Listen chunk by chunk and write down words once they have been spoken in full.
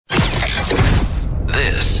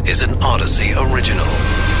This is an Odyssey original.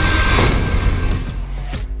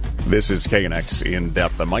 This is KNX In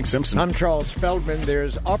Depth. I'm Mike Simpson. I'm Charles Feldman.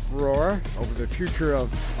 There's uproar over the future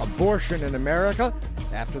of abortion in America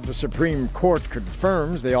after the Supreme Court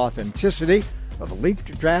confirms the authenticity of a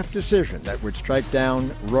leaked draft decision that would strike down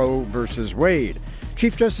Roe versus Wade.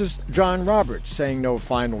 Chief Justice John Roberts saying no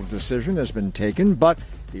final decision has been taken, but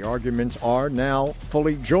the arguments are now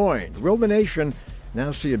fully joined. Will the nation now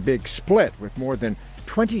see a big split with more than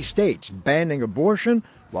 20 states banning abortion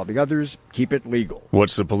while the others keep it legal?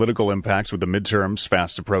 What's the political impacts with the midterms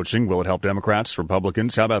fast approaching? Will it help Democrats,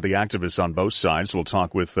 Republicans? How about the activists on both sides? We'll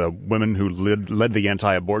talk with women who led the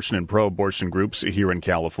anti-abortion and pro-abortion groups here in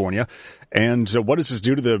California. And what does this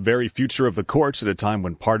do to the very future of the courts at a time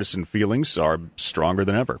when partisan feelings are stronger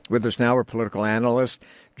than ever? With us now, our political analyst,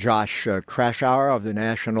 Josh Kraushaar of the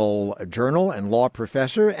National Journal and law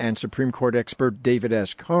professor, and Supreme Court expert David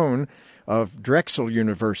S. Cohn of Drexel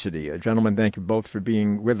University. Gentlemen, thank you both for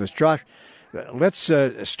being with us. Josh, let's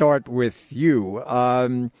start with you.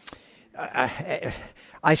 I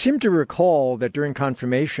seem to recall that during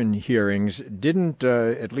confirmation hearings, didn't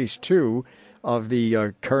at least two of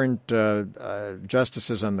the current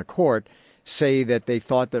justices on the court say that they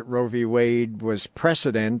thought that Roe v. Wade was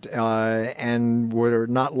precedent and were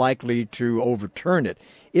not likely to overturn it.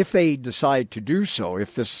 If they decide to do so,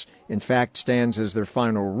 if this in fact stands as their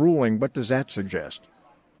final ruling, what does that suggest?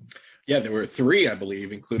 Yeah, there were three, I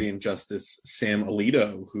believe, including Justice Sam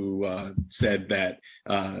Alito, who said that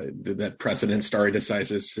that precedent stare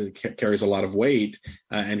decisis carries a lot of weight,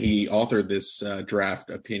 and he authored this draft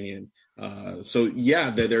opinion. So, yeah,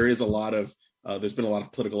 there is a lot of there's been a lot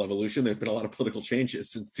of political evolution. There's been a lot of political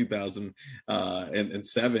changes since 2007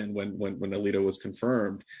 when Alito was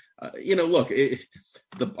confirmed. Look,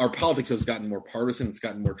 our politics has gotten more partisan. It's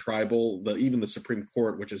gotten more tribal. Even the Supreme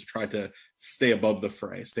Court, which has tried to stay above the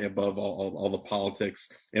fray, stay above all the politics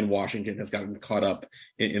in Washington, has gotten caught up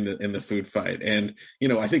in the food fight. And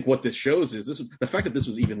I think what this shows is the fact that this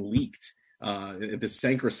was even leaked, this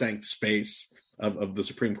sacrosanct space of the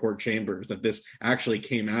Supreme Court chambers, that this actually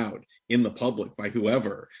came out in the public by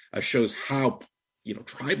whoever, shows how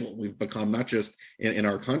tribal we've become, not just in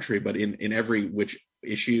our country, but in every which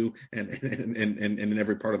issue and in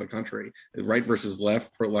every part of the country. Right versus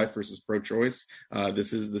left, pro-life versus pro-choice.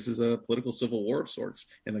 This is a political civil war of sorts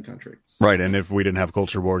in the country. Right, and if we didn't have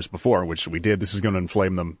culture wars before, which we did, this is going to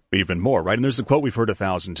inflame them even more, right? And there's a quote we've heard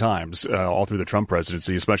 1,000 times all through the Trump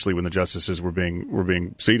presidency, especially when the justices were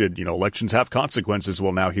being seated. Elections have consequences.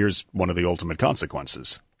 Well, now here's one of the ultimate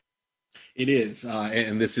consequences. It is,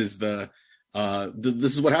 and this is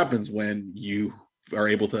this is what happens when you are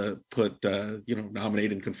able to put,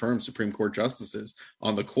 nominate and confirm Supreme Court justices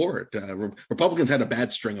on the court. Republicans had a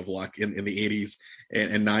bad string of luck in the 80s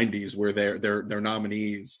and 90s where their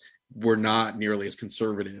nominees were not nearly as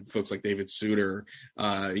conservative. Folks like David Souter,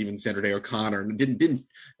 even Sandra Day O'Connor,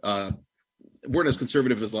 weren't as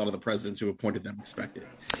conservative as a lot of the presidents who appointed them expected.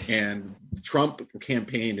 And Trump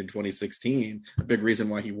campaigned in 2016. A big reason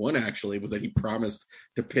why he won, actually, was that he promised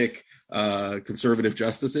to pick conservative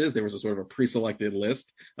justices. There was a sort of a pre-selected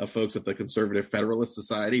list of folks that the Conservative Federalist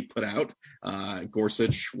Society put out.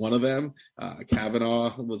 Gorsuch, one of them.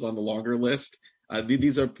 Kavanaugh was on the longer list.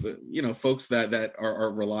 These are, folks that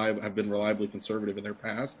are reliable, have been reliably conservative in their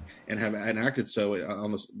past and have enacted so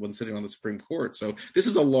when sitting on the Supreme Court. So this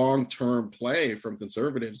is a long-term play from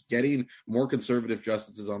conservatives, getting more conservative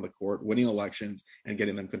justices on the court, winning elections, and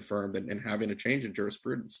getting them confirmed and having a change in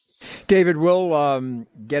jurisprudence. David, we'll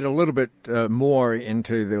get a little bit more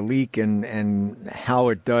into the leak and how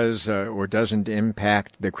it does or doesn't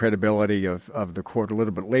impact the credibility of the court a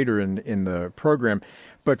little bit later in the program.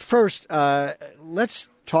 But first, let's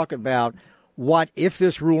talk about what, if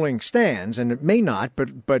this ruling stands, and it may not,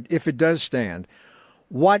 but if it does stand,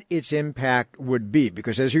 what its impact would be.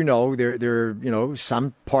 Because as you know, there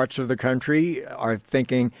some parts of the country are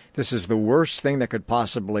thinking this is the worst thing that could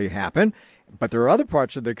possibly happen, but there are other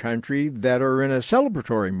parts of the country that are in a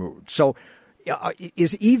celebratory mood. So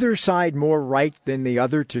is either side more right than the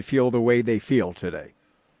other to feel the way they feel today?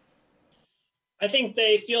 I think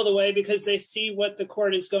they feel the way because they see what the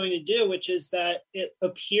court is going to do, which is that it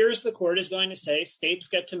appears the court is going to say states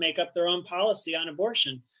get to make up their own policy on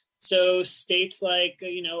abortion. So states like,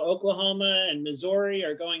 Oklahoma and Missouri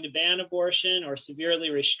are going to ban abortion or severely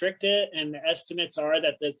restrict it. And the estimates are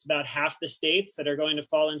that it's about half the states that are going to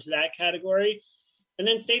fall into that category. And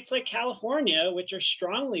then states like California, which are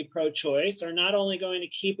strongly pro-choice, are not only going to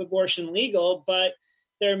keep abortion legal, but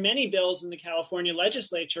there are many bills in the California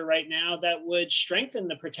legislature right now that would strengthen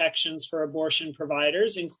the protections for abortion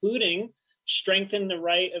providers, including strengthen the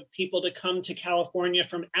right of people to come to California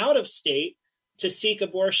from out of state to seek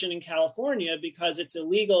abortion in California because it's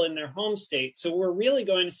illegal in their home state. So we're really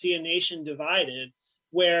going to see a nation divided,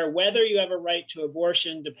 where whether you have a right to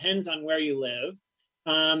abortion depends on where you live,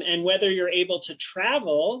 and whether you're able to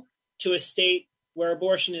travel to a state where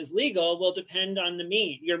abortion is legal will depend on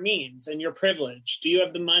your means and your privilege. Do you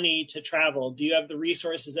have the money to travel? Do you have the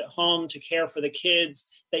resources at home to care for the kids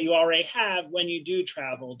that you already have when you do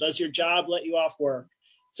travel? Does your job let you off work?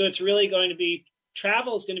 So it's really going to be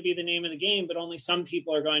travel is going to be the name of the game, but only some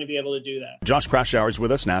people are going to be able to do that. Josh Krashour is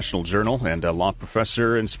with us, National Journal, and law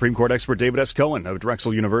professor and Supreme Court expert David S. Cohen of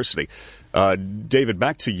Drexel University. David,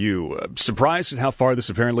 back to you. Surprised at how far this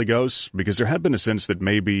apparently goes? Because there had been a sense that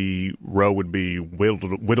maybe Roe would be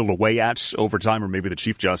whittled away at over time, or maybe the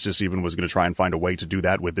Chief Justice even was going to try and find a way to do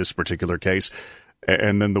that with this particular case.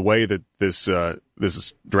 And then the way that this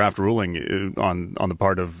draft ruling on the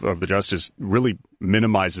part of the justice really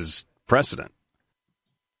minimizes precedent.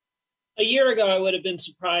 A year ago, I would have been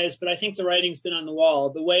surprised, but I think the writing's been on the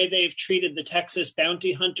wall. The way they've treated the Texas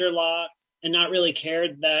bounty hunter law and not really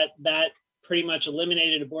cared that pretty much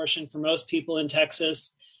eliminated abortion for most people in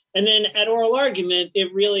Texas. And then at oral argument,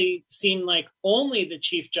 it really seemed like only the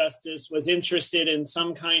Chief Justice was interested in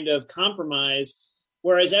some kind of compromise,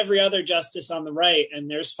 whereas every other justice on the right,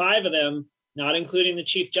 and there's 5 of them, not including the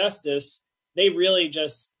Chief Justice, they really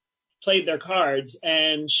just played their cards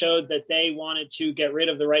and showed that they wanted to get rid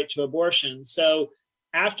of the right to abortion. So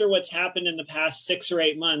after what's happened in the past 6 or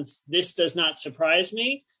 8 months, this does not surprise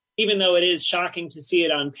me, even though it is shocking to see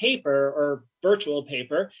it on paper or virtual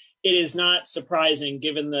paper. It is not surprising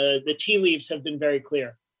given the tea leaves have been very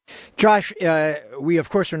clear. Josh, we, of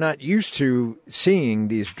course, are not used to seeing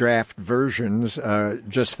these draft versions,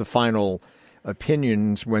 just the final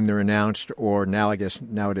opinions when they're announced or now, I guess,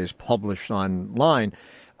 nowadays published online.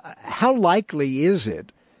 How likely is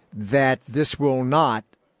it that this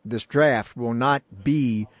draft will not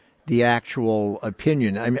be the actual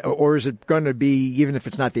opinion? I mean, or is it going to be, even if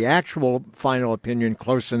it's not the actual final opinion,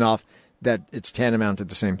 close enough that it's tantamount to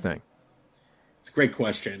the same thing? It's a great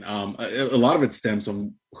question. A lot of it stems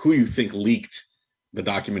from who you think leaked the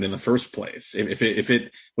document in the first place. If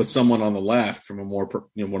it was someone on the left from a more,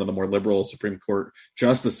 one of the more liberal Supreme Court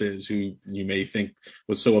justices who you may think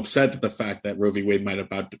was so upset at the fact that Roe v. Wade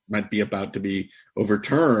might be about to be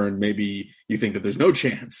overturned, maybe you think that there's no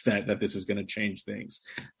chance that this is going to change things.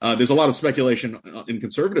 There's a lot of speculation in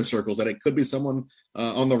conservative circles that it could be someone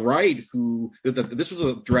on the right who this was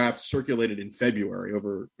a draft circulated in February,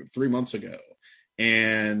 over 3 months ago.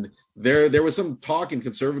 And there was some talk in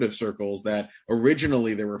conservative circles that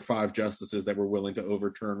originally there were 5 justices that were willing to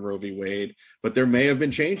overturn Roe v. Wade, but there may have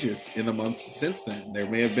been changes in the months since then. There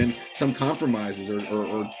may have been some compromises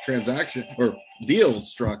or transaction or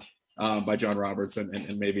deals struck by John Roberts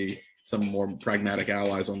and maybe some more pragmatic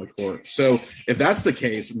allies on the court. So if that's the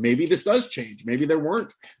case, maybe this does change. Maybe there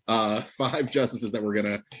weren't 5 justices that were going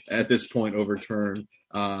to, at this point, overturn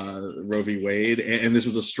Roe v. Wade. And this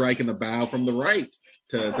was a strike in the bow from the right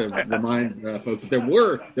to remind folks that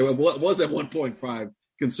there was at one point 5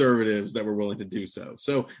 conservatives that were willing to do so.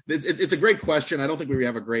 So it's a great question. I don't think we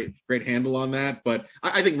have a great handle on that, but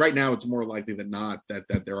I think right now it's more likely than not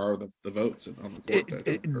that there are the votes on the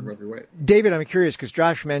court for Roe v. Wade. David, I'm curious because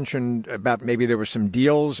Josh mentioned about maybe there were some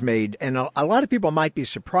deals made, and a lot of people might be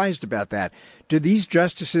surprised about that. Do these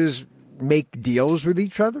justices make deals with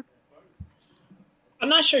each other? I'm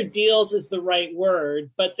not sure deals is the right word,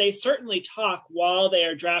 but they certainly talk while they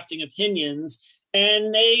are drafting opinions,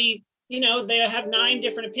 and they have 9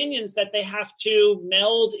 different opinions that they have to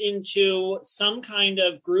meld into some kind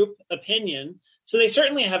of group opinion. So they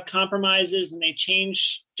certainly have compromises and they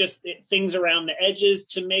change just things around the edges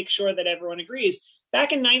to make sure that everyone agrees.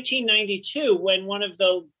 Back in 1992, when one of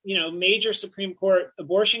the major Supreme Court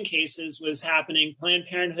abortion cases was happening, Planned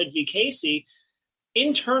Parenthood v. Casey,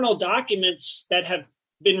 internal documents that have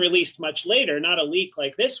been released much later, not a leak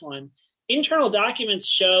like this one, internal documents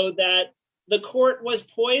show that the court was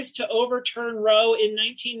poised to overturn Roe in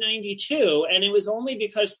 1992, and it was only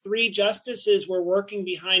because 3 justices were working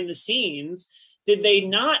behind the scenes did they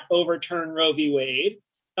not overturn Roe v. Wade.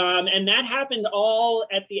 And that happened all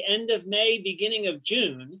at the end of May, beginning of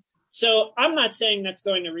June. So I'm not saying that's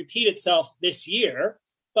going to repeat itself this year,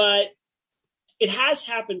 but it has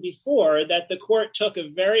happened before that the court took a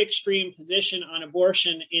very extreme position on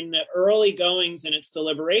abortion in the early goings in its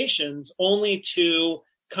deliberations, only to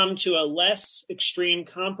come to a less extreme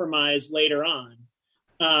compromise later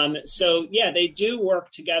on. So, yeah, they do work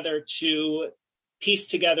together to piece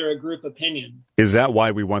together a group opinion. Is that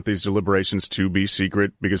why we want these deliberations to be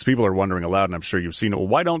secret? Because people are wondering aloud, and I'm sure you've seen it, well,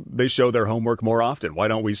 why don't they show their homework more often? Why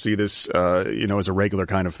don't we see this, as a regular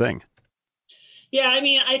kind of thing? Yeah, I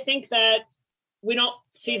mean, I think that we don't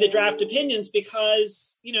see the draft opinions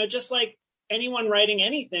because, just like anyone writing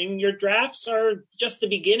anything, your drafts are just the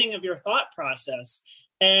beginning of your thought process.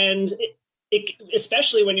 And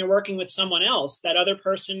especially when you're working with someone else, that other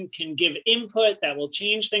person can give input that will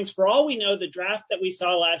change things. For all we know, the draft that we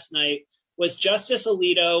saw last night was Justice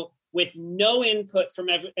Alito with no input from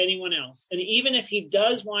anyone else. And even if he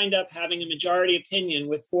does wind up having a majority opinion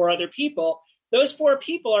with 4 other people, those 4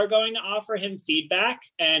 people are going to offer him feedback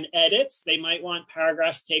and edits. They might want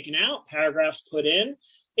paragraphs taken out, paragraphs put in.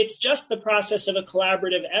 It's just the process of a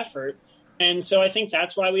collaborative effort. And so I think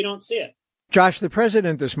that's why we don't see it. Josh, the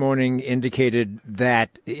president this morning indicated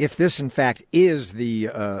that if this, in fact, is the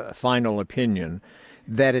final opinion,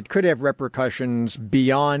 that it could have repercussions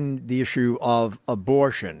beyond the issue of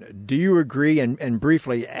abortion. Do you agree? And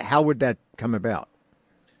briefly, how would that come about?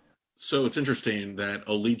 So it's interesting that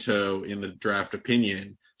Alito, in the draft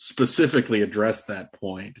opinion, specifically addressed that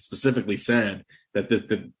point, specifically said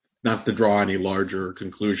that not to draw any larger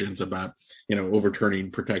conclusions about,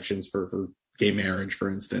 overturning protections for gay marriage, for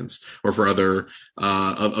instance, or for other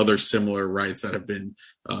similar rights that have been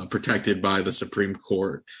protected by the Supreme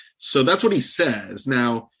Court. So that's what he says.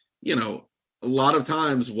 Now, a lot of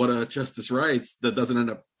times what a justice writes that doesn't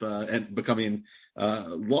end up becoming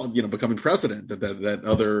law, becoming precedent.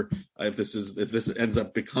 If this ends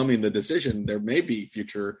up becoming the decision, there may be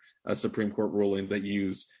future Supreme Court rulings that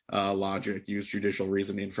use logic, use judicial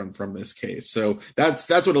reasoning from this case. So that's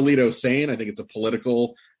what Alito's saying. I think it's a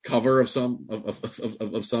political cover of some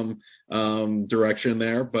direction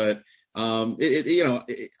there, but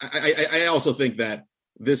I also think that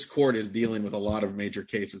this court is dealing with a lot of major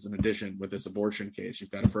cases in addition with this abortion case.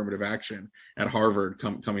 You've got affirmative action at Harvard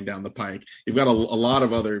coming down the pike. You've got a lot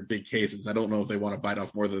of other big cases. I don't know if they want to bite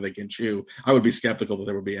off more than they can chew. I would be skeptical that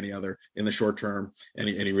there would be any other in the short term,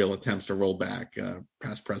 any real attempts to roll back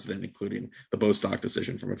past precedent, including the Bostock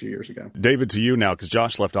decision from a few years ago. David, to you now, because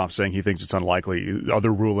Josh left off saying he thinks it's unlikely.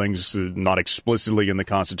 Other rulings, not explicitly in the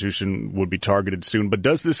Constitution, would be targeted soon. But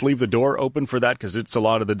does this leave the door open for that? Because it's a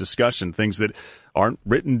lot of the discussion, things that aren't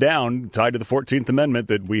written down, tied to the 14th Amendment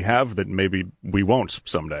that we have that maybe we won't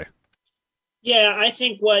someday. Yeah, I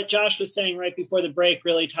think what Josh was saying right before the break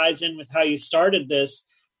really ties in with how you started this.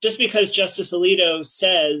 Just because Justice Alito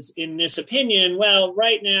says in this opinion, well,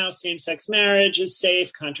 right now, same-sex marriage is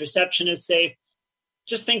safe, contraception is safe.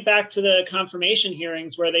 Just think back to the confirmation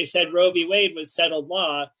hearings where they said Roe v. Wade was settled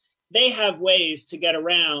law. They have ways to get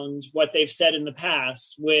around what they've said in the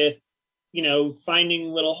past with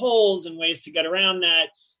finding little holes and ways to get around that.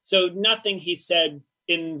 So nothing he said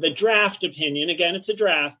in the draft opinion, again, it's a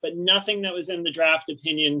draft, but nothing that was in the draft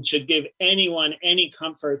opinion should give anyone any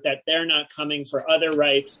comfort that they're not coming for other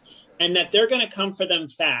rights and that they're going to come for them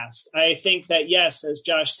fast. I think that, yes, as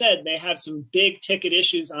Josh said, they have some big ticket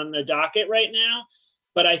issues on the docket right now.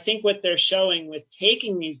 But I think what they're showing with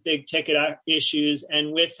taking these big ticket issues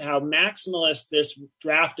and with how maximalist this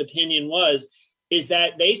draft opinion was, is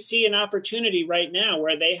that they see an opportunity right now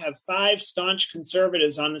where they have 5 staunch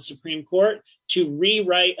conservatives on the Supreme Court to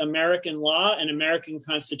rewrite American law and American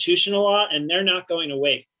constitutional law, and they're not going to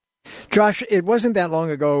wait. Josh, it wasn't that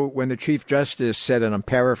long ago when the Chief Justice said, and I'm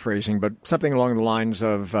paraphrasing, but something along the lines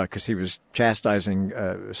of, because he was chastising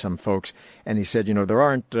some folks, and he said, there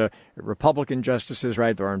aren't Republican justices,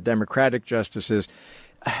 right? There aren't Democratic justices.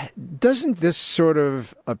 Doesn't this sort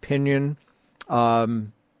of opinion...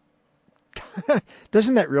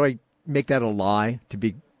 doesn't that really make that a lie, to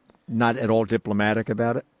be not at all diplomatic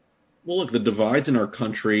about it? Well, look, the divides in our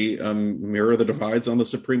country mirror the divides on the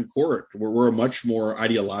Supreme Court. We're a much more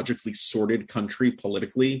ideologically sorted country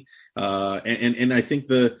politically. And I think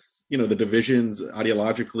the divisions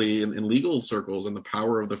ideologically in legal circles and the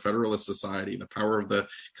power of the Federalist Society, the power of the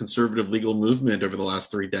conservative legal movement over the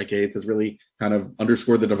last 3 decades has really kind of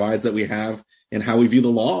underscored the divides that we have in how we view the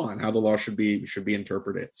law and how the law should be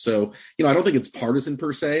interpreted. So, I don't think it's partisan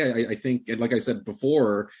per se. I think, and like I said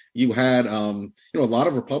before, you had, a lot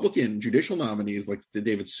of Republican judicial nominees like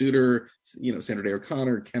David Souter, Sandra Day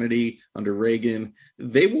O'Connor, Kennedy under Reagan.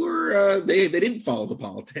 They were, they didn't follow the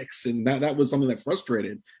politics. And that was something that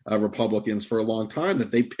frustrated Republicans for a long time,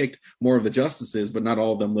 that they picked more of the justices, but not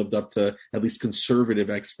all of them lived up to at least conservative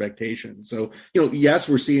expectations. So, yes,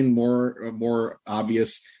 we're seeing more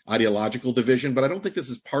obvious ideological division, but I don't think this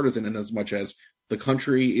is partisan in as much as the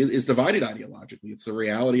country is divided ideologically. It's the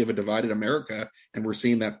reality of a divided America, and we're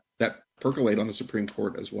seeing that percolate on the Supreme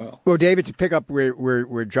Court as well. Well, David, to pick up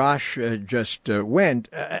where Josh just went,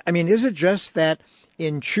 I mean, is it just that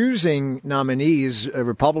in choosing nominees,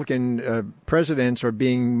 Republican presidents are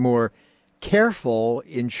being more careful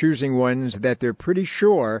in choosing ones that they're pretty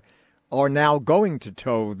sure are now going to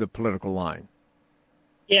toe the political line?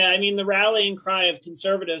 Yeah, I mean, the rallying cry of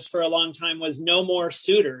conservatives for a long time was no more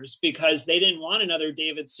Souters, because they didn't want another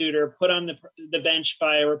David Souter put on the bench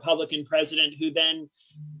by a Republican president who then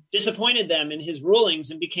disappointed them in his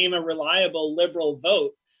rulings and became a reliable liberal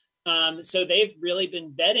vote. So they've really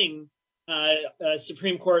been vetting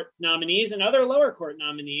Supreme Court nominees and other lower court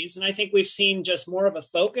nominees. And I think we've seen just more of a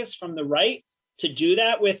focus from the right to do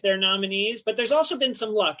that with their nominees. But there's also been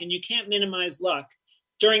some luck, and you can't minimize luck.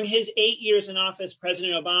 During his 8 years in office,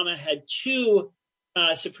 President Obama had two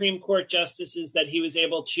Supreme Court justices that he was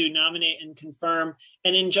able to nominate and confirm.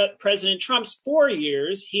 And in President Trump's 4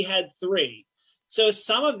 years, he had three. So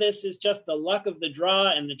some of this is just the luck of the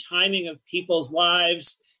draw and the timing of people's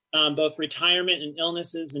lives, both retirement and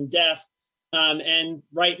illnesses and death. And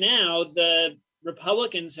right now, the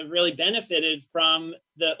Republicans have really benefited from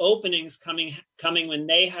the openings coming when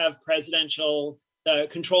they have presidential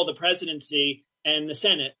control of the presidency and the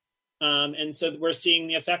Senate. And so we're seeing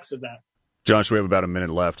the effects of that. Josh, we have about a minute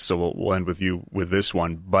left, so we'll end with you with this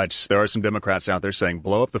one. But there are some Democrats out there saying,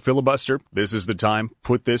 blow up the filibuster. This is the time.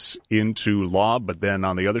 Put this into law. But then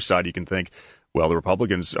on the other side, you can think, well, the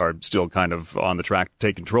Republicans are still kind of on the track to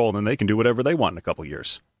take control, and then they can do whatever they want in a couple of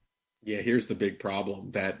years. Yeah, here's the big problem,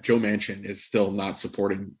 that Joe Manchin is still not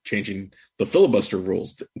supporting changing the filibuster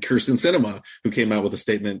rules. Kyrsten Sinema, who came out with a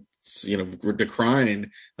statement,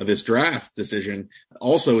 decrying this draft decision,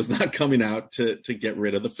 also is not coming out to get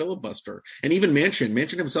rid of the filibuster. And even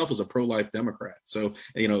Manchin himself is a pro-life Democrat. So,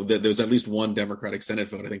 there's at least one Democratic Senate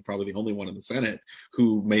vote, I think probably the only one in the Senate,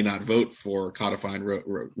 who may not vote for codifying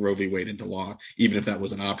Roe v. Wade into law, even if that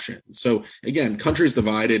was an option. So again, country's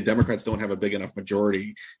divided. Democrats don't have a big enough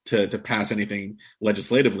majority to pass anything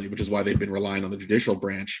legislatively, which is why they've been relying on the judicial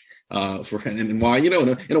branch and why, in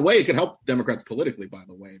a way it could help Democrats politically, by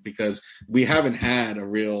the way, because we haven't had a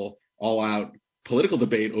real all-out political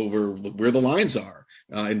debate over where the lines are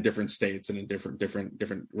in different states and in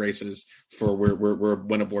different races for where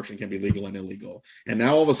when abortion can be legal and illegal. And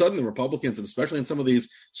now all of a sudden the Republicans, and especially in some of these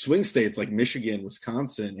swing states like Michigan,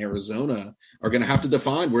 Wisconsin, Arizona, are going to have to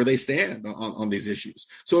define where they stand on these issues.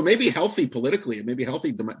 So it may be healthy politically, it may be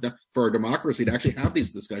healthy for our democracy to actually have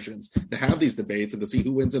these discussions, to have these debates, and to see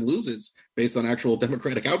who wins and loses based on actual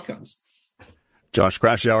democratic outcomes. Josh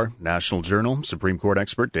Krasauer, National Journal, Supreme Court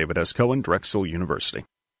expert David S. Cohen, Drexel University.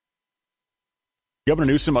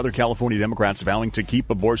 Governor Newsom, other California Democrats vowing to keep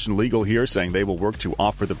abortion legal here, saying they will work to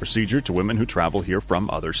offer the procedure to women who travel here from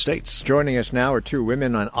other states. Joining us now are two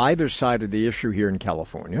women on either side of the issue here in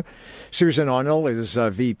California. Susan Arnold is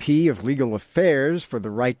VP of Legal Affairs for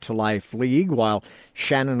the Right to Life League, while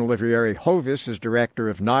Shannon Olivieri Hovis is Director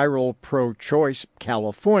of NIRAL Pro-Choice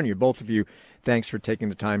California. Both of you, thanks for taking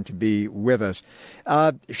the time to be with us.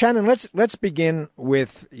 Shannon, let's begin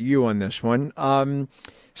with you on this one.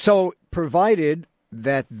 So provided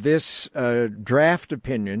that this draft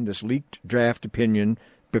opinion, this leaked draft opinion,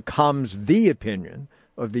 becomes the opinion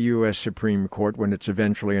of the U.S. Supreme Court when it's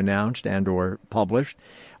eventually announced and or published,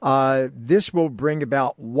 this will bring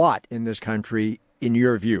about what in this country, in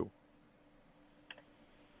your view?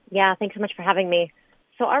 Yeah, thanks so much for having me.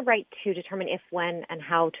 So our right to determine if, when, and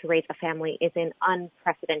how to raise a family is in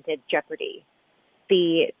unprecedented jeopardy.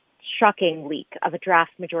 The shocking leak of a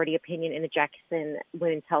draft majority opinion in the Jackson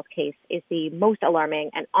Women's Health case is the most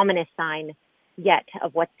alarming and ominous sign yet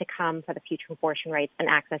of what's to come for the future of abortion rights and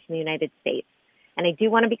access in the United States. And I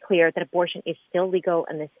do want to be clear that abortion is still legal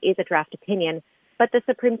and this is a draft opinion, but the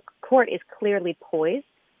Supreme Court is clearly poised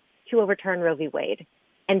to overturn Roe v. Wade,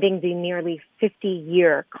 ending the nearly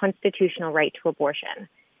 50-year constitutional right to abortion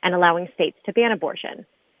and allowing states to ban abortion,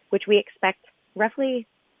 which we expect roughly,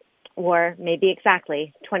 or maybe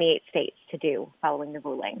exactly, 28 states to do following the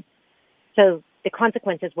ruling. So the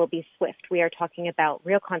consequences will be swift. We are talking about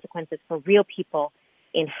real consequences for real people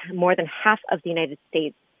in more than half of the United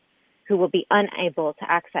States who will be unable to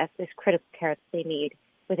access this critical care that they need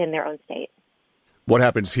within their own state. What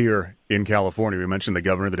happens here in California? We mentioned the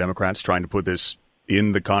governor, the Democrats, trying to put this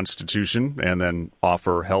in the Constitution and then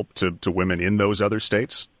offer help to women in those other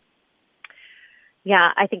states?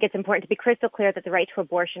 Yeah, I think it's important to be crystal clear that the right to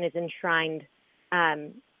abortion is enshrined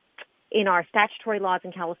in our statutory laws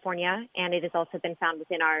in California, and it has also been found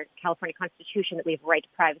within our California Constitution that we have a right to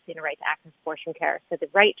privacy and a right to access abortion care. So the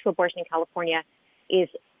right to abortion in California is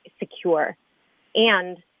secure.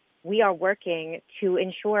 And we are working to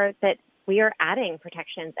ensure that we are adding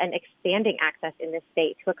protections and expanding access in this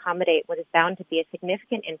state to accommodate what is bound to be a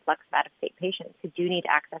significant influx of out-of-state patients who do need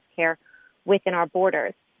to access care within our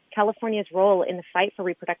borders. California's role in the fight for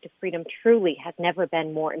reproductive freedom truly has never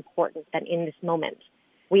been more important than in this moment.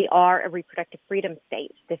 We are a reproductive freedom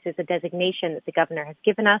state. This is a designation that the governor has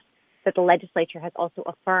given us, that the legislature has also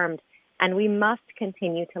affirmed, and we must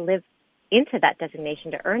continue to live into that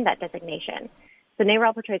designation, to earn that designation. So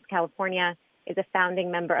NARAL Portrays California is a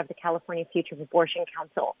founding member of the California Future of Abortion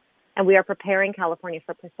Council, and we are preparing California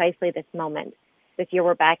for precisely this moment. This year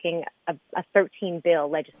we're backing a 13-bill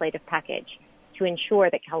legislative package to ensure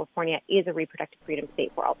that California is a reproductive freedom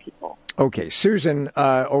state for all people. Okay, Susan,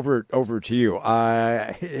 over to you.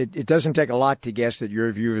 It doesn't take a lot to guess that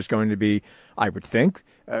your view is going to be, I would think,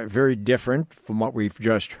 very different from what we've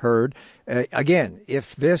just heard. Again,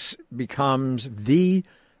 if this becomes the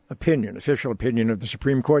official opinion of the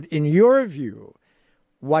Supreme Court, in your view,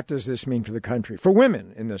 what does this mean for the country, for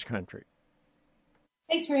women in this country?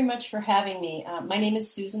 Thanks very much for having me. My name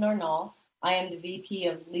is Susan Arnall. I am the VP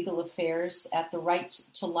of Legal Affairs at the Right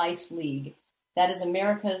to Life League. That is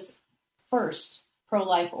America's first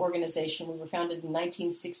pro-life organization. We were founded in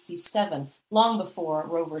 1967, long before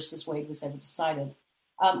Roe versus Wade was ever decided.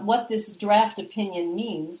 What this draft opinion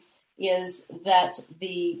means is that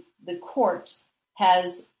the court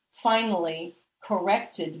has finally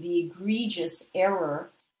corrected the egregious error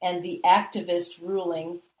and the activist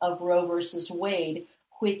ruling of Roe versus Wade,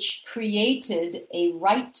 which created a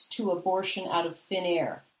right to abortion out of thin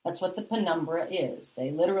air. That's what the penumbra is.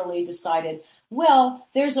 They literally decided, well,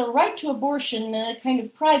 there's a right to abortion, a kind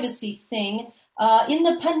of privacy thing in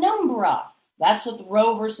the penumbra. That's what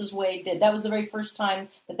Roe versus Wade did. That was the very first time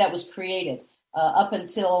that was created. Up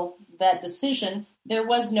until that decision, there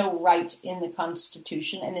was no right in the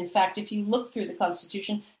Constitution. And in fact, if you look through the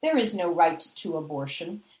Constitution, there is no right to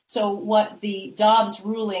abortion. So what the Dobbs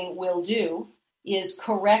ruling will do is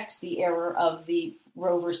correct the error of the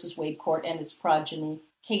Roe versus Wade court and its progeny,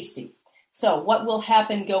 Casey. So what will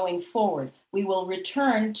happen going forward? We will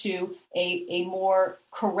return to a more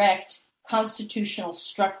correct constitutional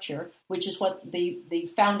structure, which is what the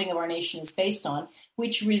founding of our nation is based on,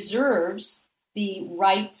 which reserves the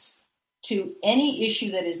rights to any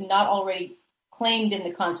issue that is not already claimed in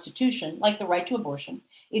the Constitution, like the right to abortion.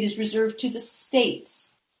 It is reserved to the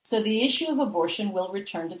states. So the issue of abortion will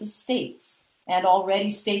return to the states. And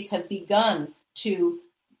already states have begun to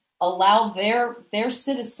allow their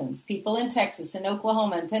citizens, people in Texas and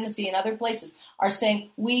Oklahoma and Tennessee and other places, are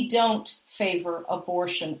saying, we don't favor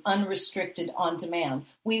abortion unrestricted on demand.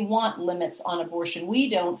 We want limits on abortion. We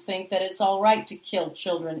don't think that it's all right to kill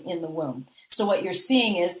children in the womb. So what you're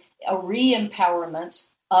seeing is a re-empowerment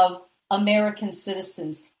of American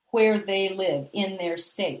citizens where they live in their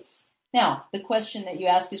states. Now, the question that you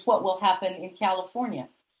ask is what will happen in California?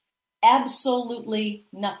 Absolutely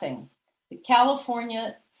nothing. The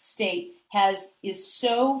California state is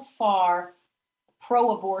so far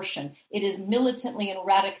pro-abortion. It is militantly and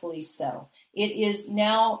radically so. It is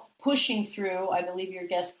now pushing through, I believe your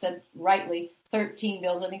guest said rightly, 13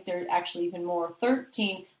 bills. I think there are actually even more,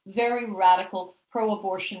 13 very radical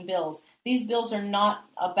pro-abortion bills. These bills are not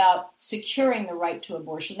about securing the right to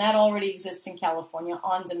abortion. That already exists in California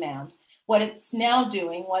on demand. What it's now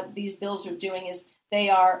doing, what these bills are doing, is they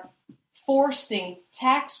are forcing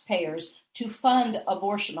taxpayers to fund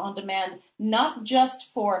abortion on demand, not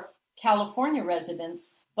just for California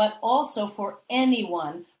residents, but also for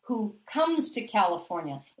anyone who comes to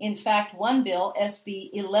California. In fact, one bill,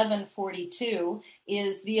 SB 1142,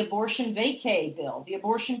 is the abortion vacay bill, the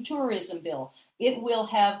abortion tourism bill. It will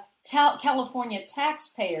have California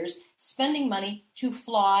taxpayers spending money to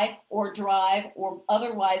fly or drive or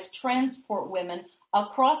otherwise transport women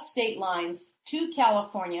across state lines to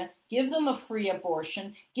California, give them a free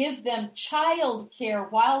abortion, give them child care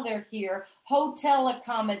while they're here, hotel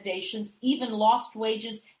accommodations, even lost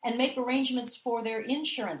wages, and make arrangements for their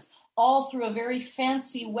insurance, all through a very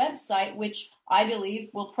fancy website, which I believe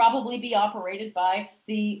will probably be operated by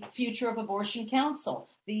the Future of Abortion Council.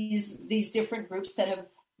 These different groups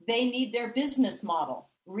they need their business model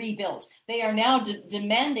rebuilt. They are now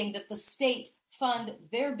demanding that the state fund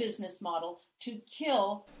their business model to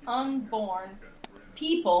kill unborn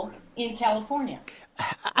people in California.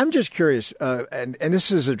 I'm just curious, and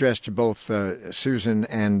this is addressed to both Susan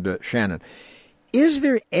and Shannon. Is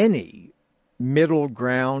there any middle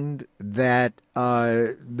ground that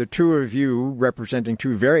the two of you, representing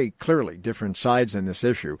two very clearly different sides in this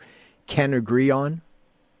issue, can agree on?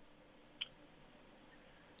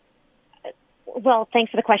 Well,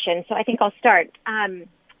 thanks for the question. So I think I'll start.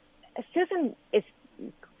 Susan is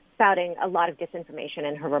spouting a lot of disinformation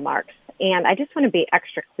in her remarks. And I just want to be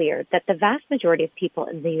extra clear that the vast majority of people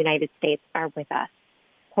in the United States are with us.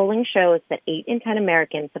 Polling shows that 8 in 10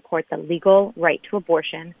 Americans support the legal right to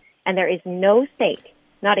abortion, and there is no state,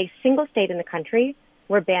 not a single state in the country,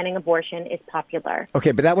 where banning abortion is popular.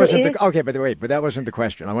 Okay, but that wasn't but that wasn't the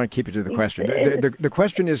question. I want to keep it to the question. The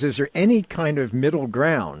question is there any kind of middle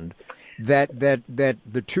ground that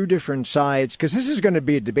the two different sides, because this is going to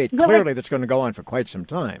be a debate clearly that's going to go on for quite some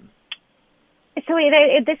time. So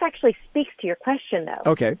this actually speaks to your question,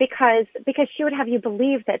 though. Okay. Because she would have you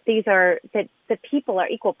believe that that the people are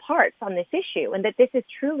equal parts on this issue, and that this is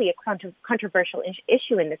truly a controversial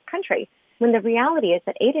issue in this country. When the reality is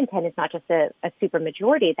that 8 in 10 is not just a super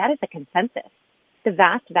majority; that is a consensus. The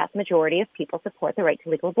vast majority of people support the right to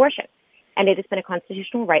legal abortion, and it has been a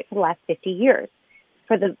constitutional right for the last 50 years.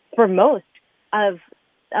 For most of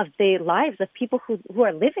the lives of people who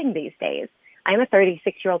are living these days. I'm a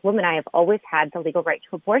 36-year-old woman. I have always had the legal right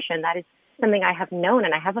to abortion. That is something I have known,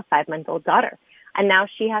 and I have a 5-month-old daughter. And now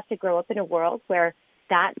she has to grow up in a world where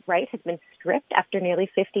that right has been stripped after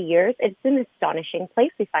nearly 50 years. It's an astonishing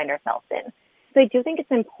place we find ourselves in. So I do think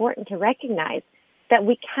it's important to recognize that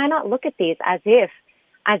we cannot look at these as if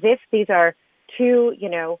these are two,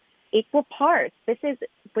 equal parts. This is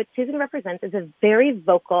what Susan represents is a very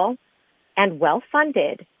vocal and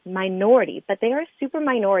well-funded minority, but they are a super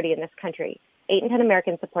minority in this country. 8 in 10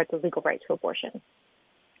 Americans support the legal right to abortion.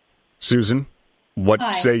 Susan, what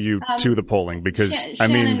Hi. say you to the polling? Because,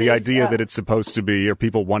 the idea that it's supposed to be, or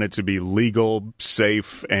people want it to be legal,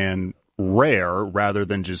 safe, and rare, rather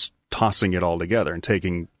than just tossing it all together and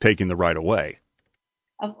taking the right away.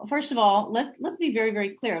 First of all, let's be very,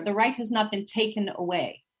 very clear. The right has not been taken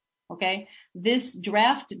away, okay? This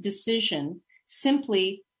draft decision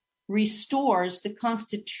simply restores the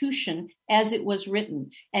Constitution as it was written,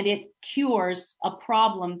 and it cures a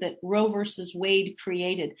problem that Roe versus Wade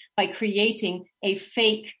created by creating a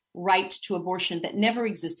fake right to abortion that never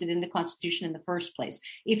existed in the Constitution in the first place.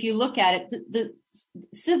 If you look at it, the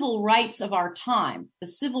civil rights of our time, the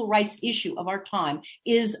civil rights issue of our time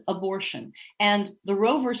is abortion. And the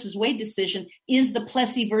Roe versus Wade decision is the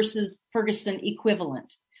Plessy versus Ferguson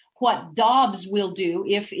equivalent. What Dobbs will do,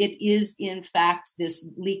 if it is in fact this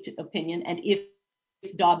leaked opinion, and if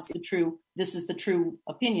Dobbs this is the true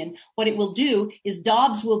opinion, what it will do is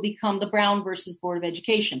Dobbs will become the Brown versus Board of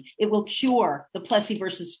Education. It will cure the Plessy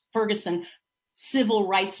versus Ferguson civil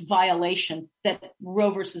rights violation that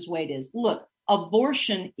Roe versus Wade is. Look,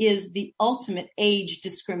 abortion is the ultimate age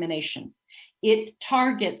discrimination. It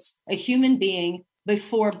targets a human being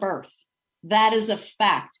before birth. That is a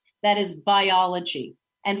fact. That is biology.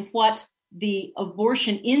 And what the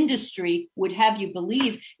abortion industry would have you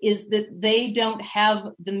believe is that they don't have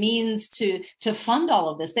the means to fund all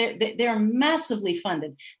of this. They're massively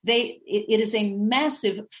funded. It is a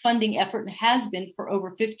massive funding effort and has been for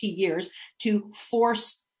over 50 years to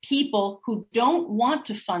force people who don't want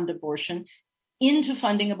to fund abortion into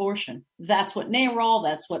funding abortion. That's what NARAL,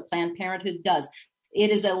 that's what Planned Parenthood does. It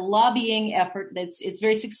is a lobbying effort it's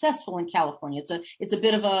very successful in California. It's a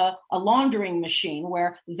bit of a laundering machine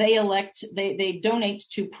where they donate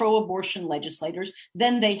to pro-abortion legislators.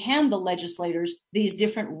 Then they hand the legislators these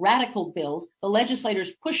different radical bills. The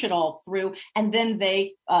legislators push it all through, and then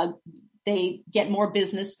they get more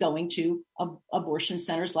business going to abortion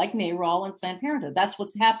centers like NARAL and Planned Parenthood. That's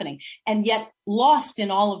what's happening. And yet lost in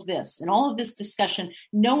all of this discussion,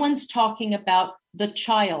 no one's talking about the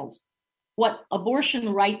child. What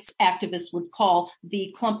abortion rights activists would call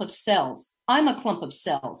the clump of cells. I'm a clump of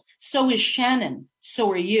cells. So is Shannon. So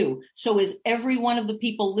are you. So is every one of the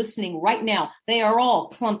people listening right now. They are all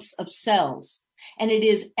clumps of cells. And it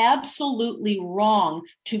is absolutely wrong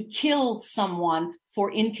to kill someone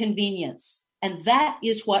for inconvenience. And that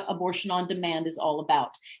is what abortion on demand is all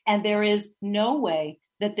about. And there is no way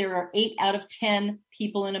that there are 8 out of 10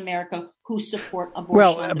 people in America who support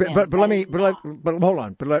abortion on demand. But hold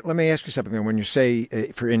on. But let me ask you something. When you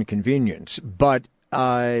say for inconvenience, but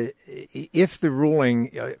if the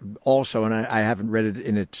ruling also, and I haven't read it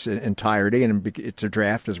in its entirety, and it's a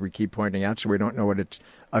draft, as we keep pointing out, so we don't know what it's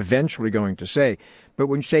eventually going to say. But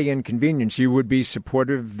when you say inconvenience, you would be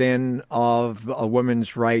supportive then of a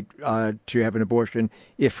woman's right to have an abortion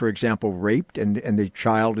if, for example, raped and the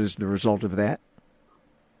child is the result of that?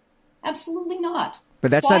 Absolutely not. But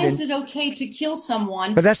that's Why not is it okay to kill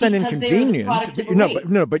someone? But that's not inconvenient.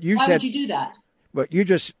 But you Why said would you do that? But you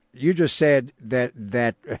just said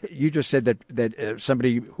that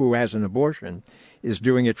somebody who has an abortion is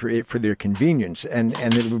doing it for their convenience, and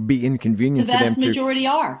it would be inconvenient The for them vast majority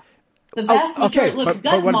are. The vast majority. Okay, Look,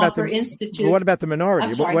 but what about Guttmacher Institute. What about the minority?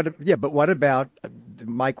 I'm sorry. But what about?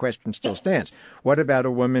 My question still stands. What about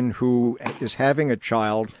a woman who is having a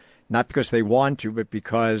child, not because they want to, but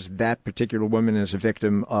because that particular woman is a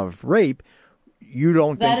victim of rape? You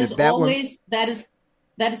don't think that is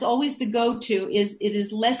always the go-to. It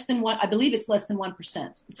is less than one. I believe it's less than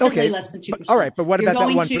 1%. It's certainly less than 2%. All right, but what about that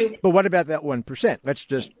 1%? But what about that 1%? Let's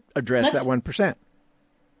just address that 1%.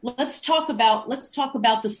 Let's talk about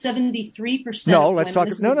the 73%. No, let's talk.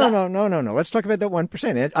 No. Let's talk about that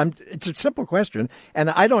 1%. It's a simple question, and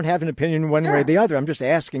I don't have an opinion one way or the other. I'm just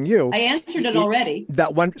asking you. I answered it already.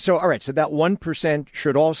 That one. So all right. So that 1%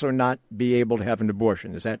 should also not be able to have an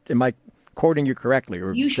abortion. Am I quoting you correctly?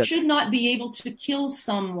 Or you should not be able to kill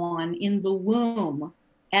someone in the womb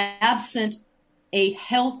absent a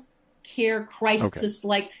health care crisis,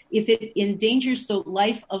 like if it endangers the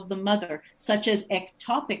life of the mother, such as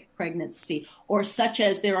ectopic pregnancy, or such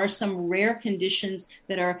as there are some rare conditions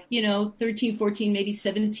that are, 13, 14, maybe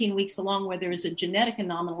 17 weeks along, where there is a genetic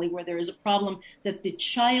anomaly, where there is a problem that the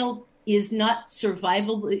child is not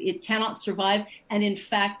survivable, it cannot survive, and in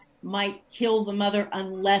fact might kill the mother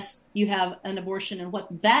unless you have an abortion. And what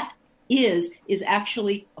that is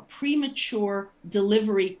actually a premature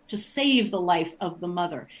delivery to save the life of the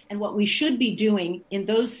mother. And what we should be doing in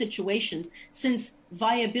those situations, since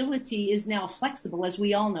viability is now flexible, as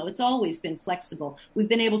we all know, it's always been flexible. We've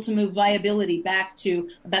been able to move viability back to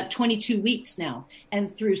about 22 weeks now. And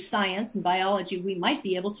through science and biology, we might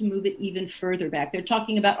be able to move it even further back. They're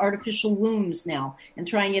talking about artificial wombs now and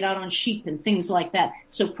trying it out on sheep and things like that.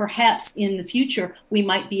 So perhaps in the future, we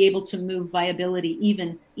might be able to move viability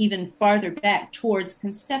even farther back towards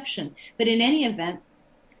conception. But in any event,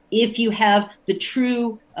 if you have the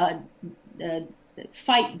true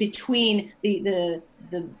fight between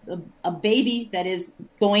a baby that is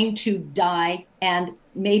going to die and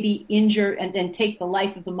maybe injure and take the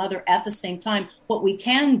life of the mother at the same time, what we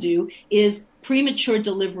can do is premature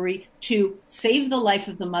delivery to save the life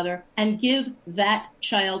of the mother and give that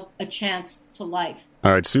child a chance to life.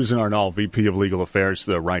 All right, Susan Arnall, VP of Legal Affairs,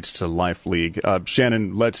 the Rights to Life League.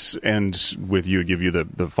 Shannon, let's end with you, give you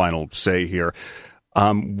the final say here.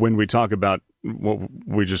 When we talk about what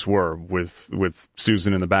we just were with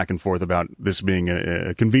Susan in the back and forth about this being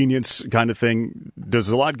a convenience kind of thing, does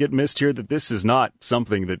a lot get missed here that this is not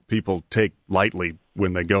something that people take lightly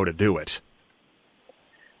when they go to do it?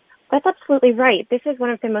 That's absolutely right. This is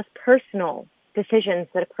one of the most personal decisions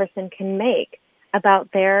that a person can make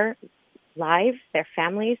about their lives, their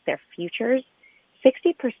families, their futures.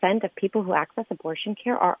 60% of people who access abortion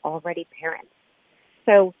care are already parents.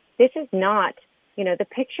 So this is not, the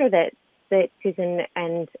picture that Susan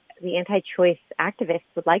and the anti-choice activists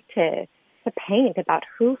would like to paint about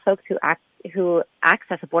who folks who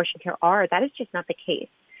access abortion care are. That is just not the case.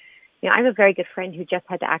 I have a very good friend who just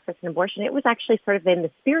had to access an abortion. It was actually sort of in the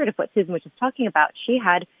spirit of what Susan was just talking about. She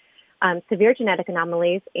had severe genetic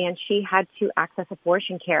anomalies, and she had to access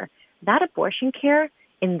abortion care. That abortion care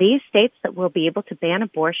in these states that will be able to ban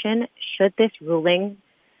abortion, should this ruling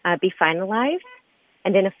be finalized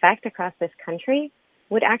and in effect across this country,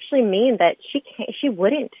 would actually mean that she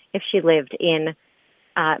wouldn't, if she lived in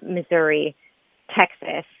Missouri,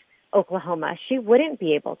 Texas, Oklahoma, she wouldn't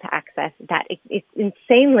be able to access that. It's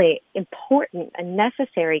insanely important and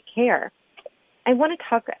necessary care. I want to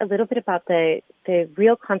talk a little bit about the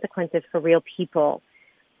real consequences for real people.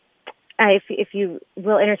 If you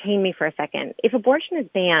will entertain me for a second. If abortion is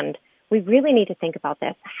banned, we really need to think about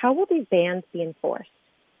this. How will these bans be enforced?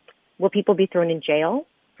 Will people be thrown in jail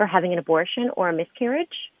for having an abortion or a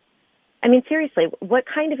miscarriage? I mean, seriously, what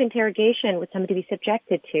kind of interrogation would somebody be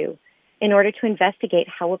subjected to in order to investigate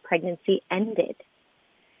how a pregnancy ended?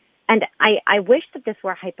 And I wish that this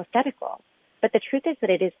were hypothetical, but the truth is that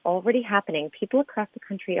it is already happening. People across the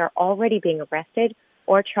country are already being arrested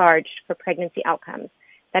or charged for pregnancy outcomes.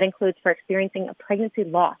 That includes for experiencing a pregnancy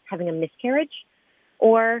loss, having a miscarriage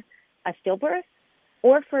or a stillbirth,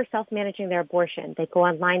 or for self-managing their abortion. They go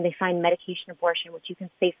online, they find medication abortion, which you can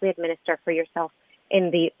safely administer for yourself in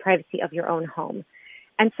the privacy of your own home.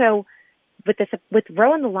 And so with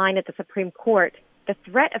Roe on the line at the Supreme Court, the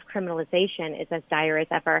threat of criminalization is as dire as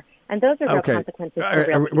ever. And those are real consequences for real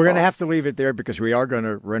people. We're going to have to leave it there because we are going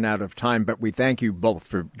to run out of time, but we thank you both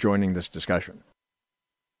for joining this discussion.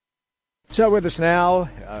 So with us now,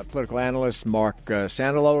 political analyst Mark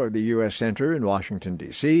Sandalow of the U.S. Center in Washington,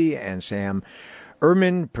 D.C., and Sam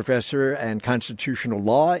Ehrman, professor and constitutional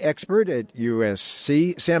law expert at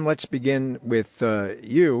USC. Sam, let's begin with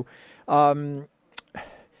you.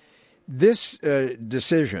 This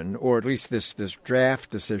decision, or at least this draft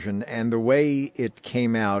decision, and the way it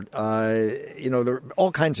came out, there are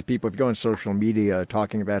all kinds of people, if you go on social media,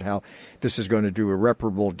 talking about how this is going to do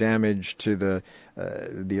irreparable damage to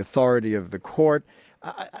the authority of the court.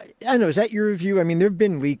 I don't know, is that your view? I mean, there have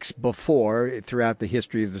been leaks before throughout the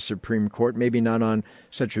history of the Supreme Court, maybe not on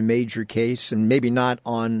such a major case and maybe not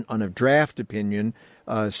on a draft opinion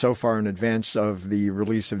so far in advance of the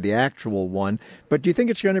release of the actual one. But do you think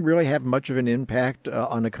it's going to really have much of an impact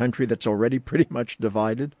on a country that's already pretty much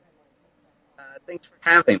divided? Thanks for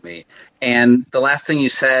having me. And the last thing you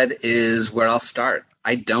said is where I'll start.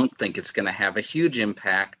 I don't think it's going to have a huge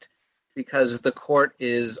impact because the court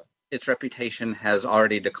its reputation has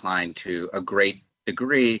already declined to a great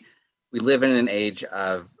degree. We live in an age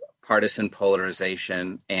of partisan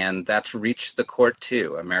polarization, and that's reached the court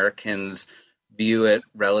too. Americans view it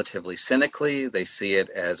relatively cynically. They see it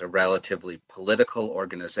as a relatively political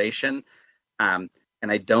organization. And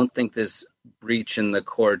I don't think this breach in the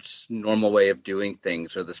court's normal way of doing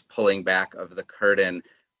things or this pulling back of the curtain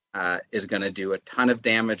is going to do a ton of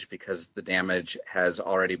damage because the damage has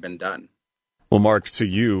already been done. Well, Mark, to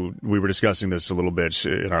you, we were discussing this a little bit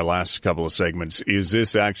in our last couple of segments. Is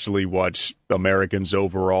this actually what Americans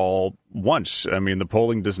overall want? I mean, the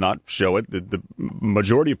polling does not show it. The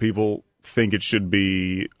majority of people think it should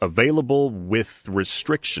be available with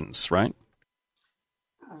restrictions, right?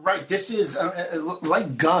 Right. This is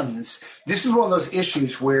like guns. This is one of those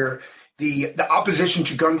issues where the opposition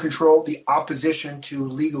to gun control, the opposition to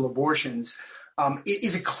legal abortions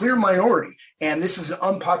is a clear minority. And this is an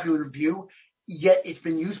unpopular view. Yet it's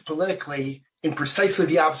been used politically in precisely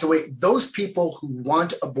the opposite way. Those people who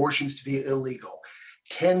want abortions to be illegal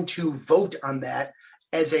tend to vote on that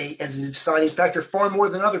as a deciding factor far more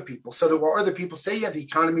than other people. So that while other people say, yeah, the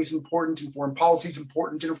economy is important and foreign policy is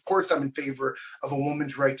important, and of course I'm in favor of a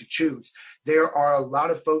woman's right to choose, there are a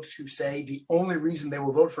lot of folks who say the only reason they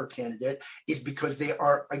will vote for a candidate is because they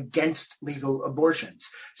are against legal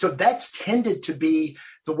abortions. So that's tended to be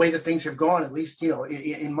the way that things have gone, at least,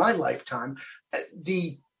 in my lifetime.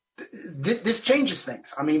 This changes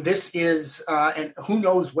things. I mean, this is, and who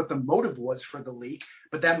knows what the motive was for the leak,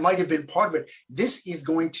 but that might have been part of it. This is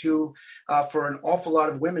going to, for an awful lot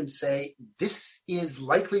of women, say, this is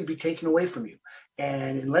likely to be taken away from you.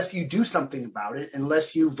 And unless you do something about it,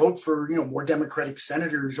 unless you vote for, more Democratic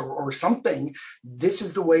senators or something, this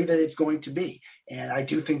is the way that it's going to be. And I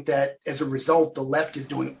do think that as a result, the left is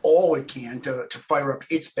doing all it can to fire up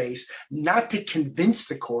its base, not to convince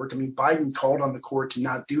the court. I mean, Biden called on the court to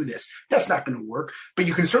not do this. That's not going to work. But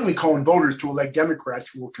you can certainly call on voters to elect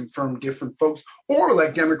Democrats who will confirm different folks, or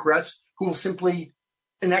elect Democrats who will simply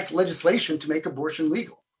enact legislation to make abortion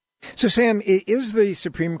legal. So, Sam, is the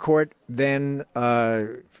Supreme Court then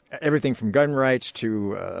everything from gun rights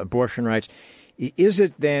to abortion rights? Is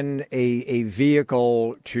it then a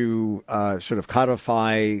vehicle to sort of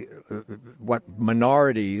codify what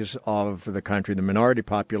minorities of the country, the minority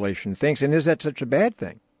population, thinks? And is that such a bad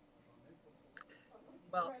thing?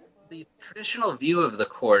 Well, the traditional view of the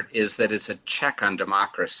court is that it's a check on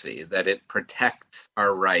democracy, that it protects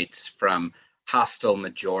our rights from hostile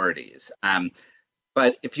majorities.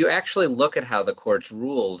 But if you actually look at how the court's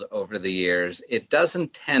ruled over the years, it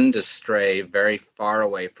doesn't tend to stray very far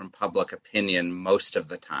away from public opinion most of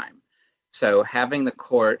the time. So having the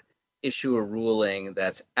court issue a ruling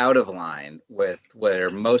that's out of line with where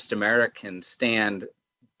most Americans stand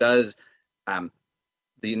does,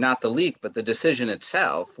 not the leak, but the decision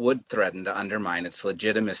itself would threaten to undermine its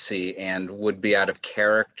legitimacy and would be out of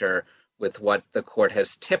character with what the court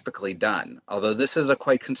has typically done, although this is a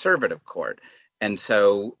quite conservative court. And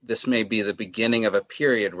so this may be the beginning of a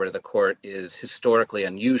period where the court is historically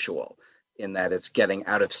unusual in that it's getting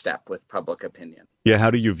out of step with public opinion. Yeah, how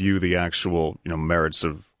do you view the actual merits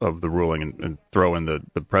of the ruling and throw in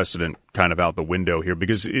the precedent kind of out the window here?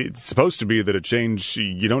 Because it's supposed to be that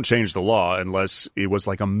you don't change the law unless it was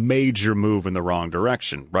like a major move in the wrong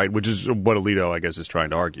direction, right? Which is what Alito, I guess, is trying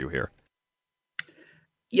to argue here.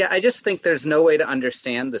 Yeah, I just think there's no way to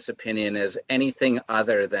understand this opinion as anything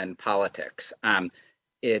other than politics.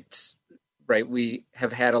 It's right. We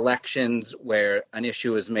have had elections where an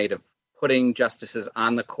issue is made of putting justices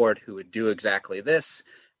on the court who would do exactly this.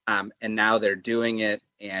 And now they're doing it.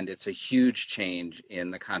 And it's a huge change in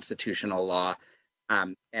the constitutional law.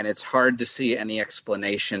 And it's hard to see any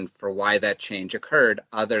explanation for why that change occurred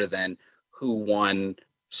other than who won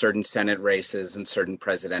certain Senate races and certain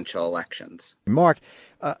presidential elections. Mark,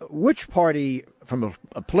 which party, from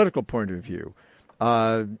a political point of view,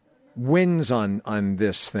 wins on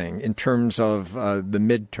this thing in terms of the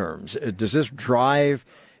midterms? Does this drive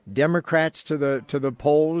Democrats to the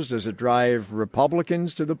polls? Does it drive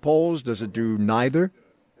Republicans to the polls? Does it do neither?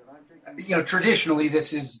 Traditionally,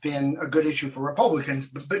 this has been a good issue for Republicans,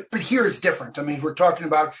 but here it's different. I mean, we're talking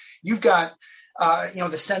about, you've got,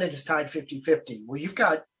 the Senate is tied 50-50. Well, you've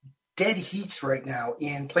got dead heats right now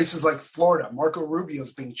in places like Florida. Marco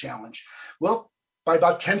Rubio's being challenged. Well, by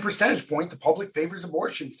about 10 percentage point, the public favors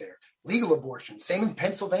abortions there, legal abortion. Same in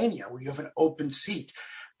Pennsylvania, where you have an open seat.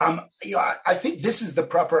 I think this is the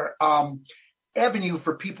proper avenue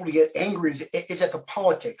for people to get angry is at the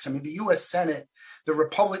politics. I mean, the U.S. Senate,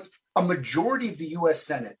 a majority of the U.S.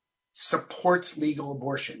 Senate supports legal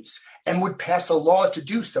abortions and would pass a law to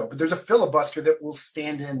do so, but there's a filibuster that will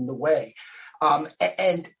stand in the way.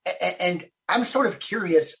 And I'm sort of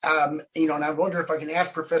curious, and I wonder if I can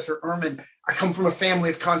ask Professor Ehrman. I come from a family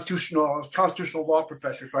of constitutional law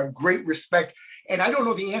professors, so I have great respect. And I don't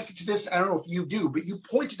know the answer to this. I don't know if you do, but you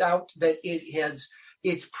pointed out that it has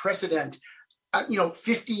its precedent.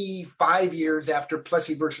 55 years after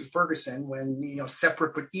Plessy versus Ferguson, when,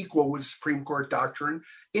 separate but equal was Supreme Court doctrine,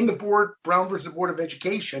 in the Brown versus the Board of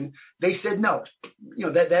Education, they said, no,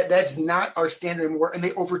 that's not our standard anymore. And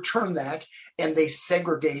they overturned that, and they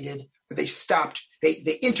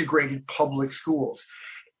integrated public schools.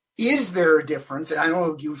 Is there a difference? And I don't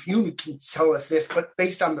know if you can tell us this, but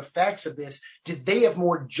based on the facts of this, did they have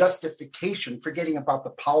more justification, forgetting about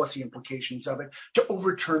the policy implications of it, to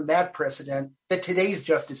overturn that precedent that today's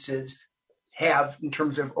justices have in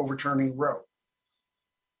terms of overturning Roe?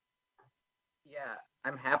 Yeah,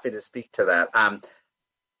 I'm happy to speak to that.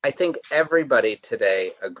 I think everybody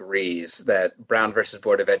today agrees that Brown versus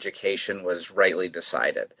Board of Education was rightly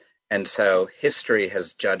decided. And so history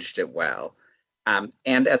has judged it well.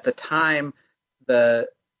 And at the time, the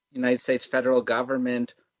United States federal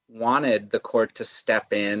government wanted the court to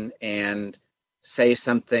step in and say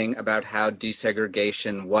something about how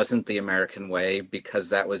desegregation wasn't the American way, because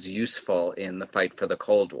that was useful in the fight for the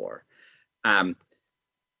Cold War.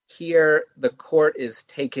 Here, the court is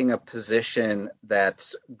taking a position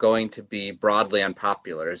that's going to be broadly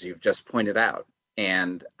unpopular, as you've just pointed out.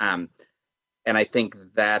 And I think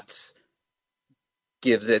that's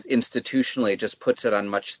gives it institutionally, just puts it on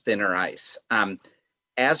much thinner ice.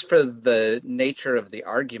 As for the nature of the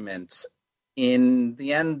arguments, in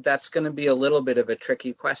the end, that's going to be a little bit of a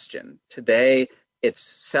tricky question. Today, it's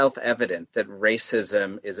self-evident that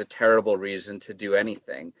racism is a terrible reason to do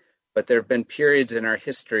anything, but there have been periods in our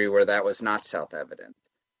history where that was not self-evident.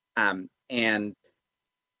 And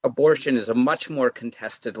abortion is a much more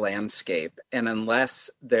contested landscape. And unless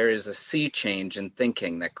there is a sea change in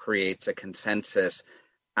thinking that creates a consensus,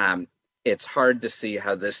 it's hard to see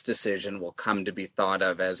how this decision will come to be thought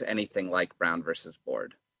of as anything like Brown versus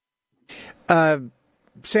Board.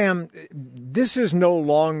 Sam, this is no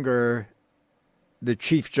longer the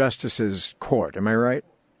Chief Justice's court. Am I right?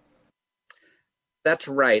 That's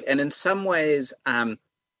right. And in some ways,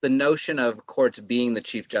 the notion of courts being the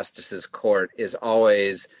Chief Justice's court is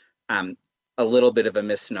always a little bit of a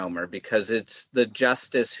misnomer, because it's the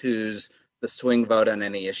justice who's the swing vote on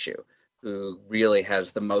any issue who really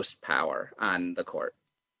has the most power on the court.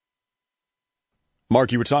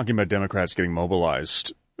 Mark, you were talking about Democrats getting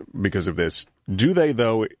mobilized because of this. Do they,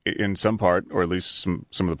 though, in some part, or at least some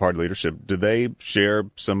of the party leadership, do they share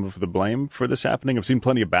some of the blame for this happening? I've seen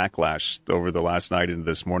plenty of backlash over the last night and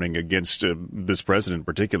this morning against this president in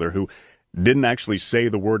particular, who didn't actually say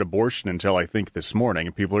the word abortion until I think this morning.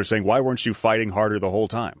 And people are saying, why weren't you fighting harder the whole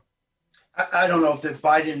time? I don't know if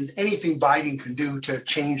anything Biden can do to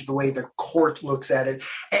change the way the court looks at it,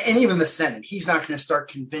 and even the Senate. He's not going to start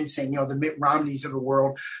convincing, the Mitt Romneys of the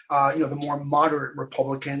world, the more moderate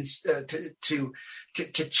Republicans to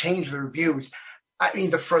change their views. I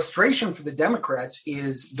mean, the frustration for the Democrats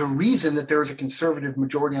is the reason that there is a conservative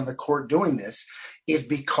majority on the court doing this is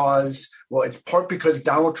because, it's part because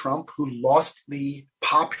Donald Trump, who lost the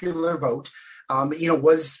popular vote,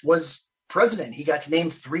 was president. He got to name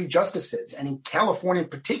 3 justices. And in California in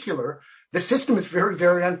particular, the system is very,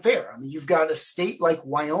 very unfair. I mean, you've got a state like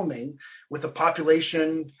Wyoming with a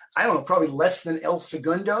population, probably less than El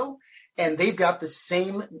Segundo, and they've got the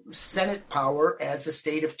same Senate power as the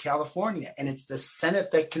state of California. And it's the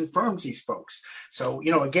Senate that confirms these folks. So,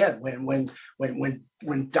 again, when Barack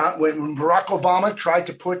Obama tried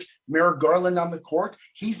to put Merrick Garland on the court,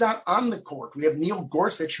 he's not on the court. We have Neil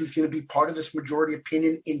Gorsuch, who's going to be part of this majority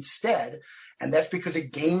opinion instead. And that's because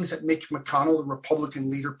of games that Mitch McConnell, the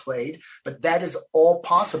Republican leader, played. But that is all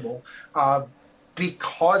possible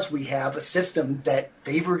because we have a system that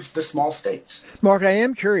favors the small states. Mark, I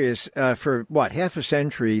am curious, for half a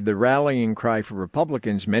century, the rallying cry for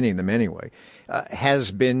Republicans, many of them anyway,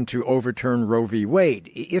 has been to overturn Roe v.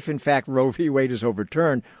 Wade. If, in fact, Roe v. Wade is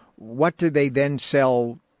overturned, what do they then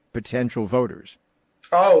sell potential voters?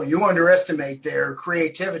 Oh, you underestimate their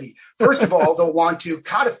creativity. First of all, they'll want to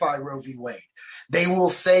codify Roe v. Wade. They will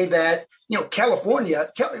say that, California,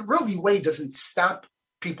 Roe v. Wade doesn't stop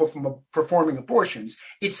people from performing abortions.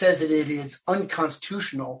 It says that it is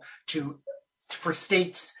unconstitutional for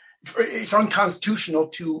states. It's unconstitutional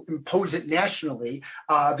to impose it nationally.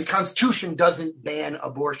 The Constitution doesn't ban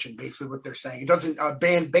abortion, basically what they're saying. It doesn't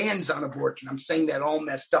ban bans on abortion. I'm saying that all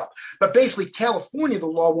messed up. But basically, California, the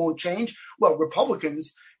law won't change. Well,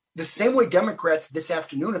 Republicans, the same way Democrats this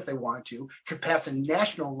afternoon, if they wanted to, could pass a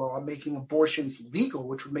national law making abortions legal,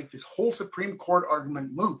 which would make this whole Supreme Court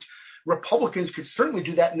argument moot. Republicans could certainly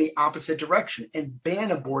do that in the opposite direction and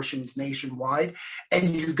ban abortions nationwide.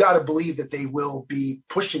 And you got to believe that they will be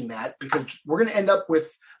pushing that, because we're going to end up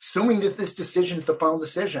with, assuming that this decision is the final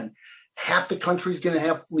decision, half the country is going to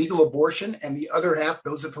have legal abortion, and the other half,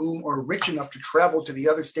 those of whom are rich enough to travel to the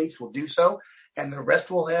other states, will do so. And the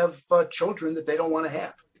rest will have children that they don't want to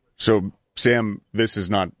have. So, Sam, this is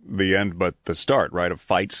not the end but the start, right, of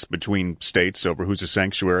fights between states over who's a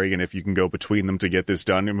sanctuary and if you can go between them to get this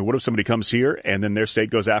done. I mean, what if somebody comes here and then their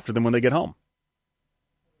state goes after them when they get home?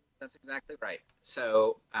 That's exactly right.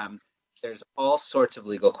 So there's all sorts of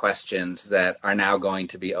legal questions that are now going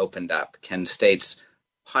to be opened up. Can states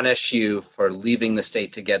punish you for leaving the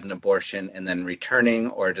state to get an abortion and then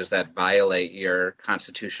returning, or does that violate your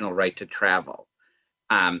constitutional right to travel?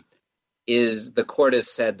 The court has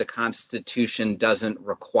said the Constitution doesn't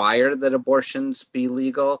require that abortions be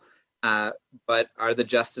legal, but are the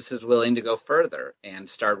justices willing to go further and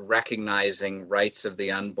start recognizing rights of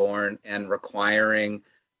the unborn and requiring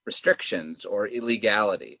restrictions or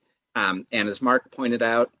illegality? And as Mark pointed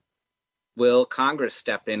out, will Congress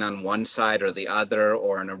step in on one side or the other,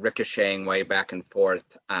 or in a ricocheting way back and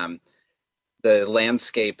forth? The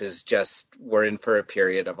landscape is we're in for a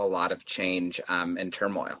period of a lot of change and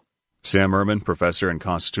turmoil. Sam Ehrman, professor and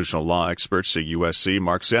constitutional law experts at USC.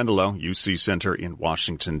 Mark Sandalo, UC Center in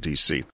Washington, D.C.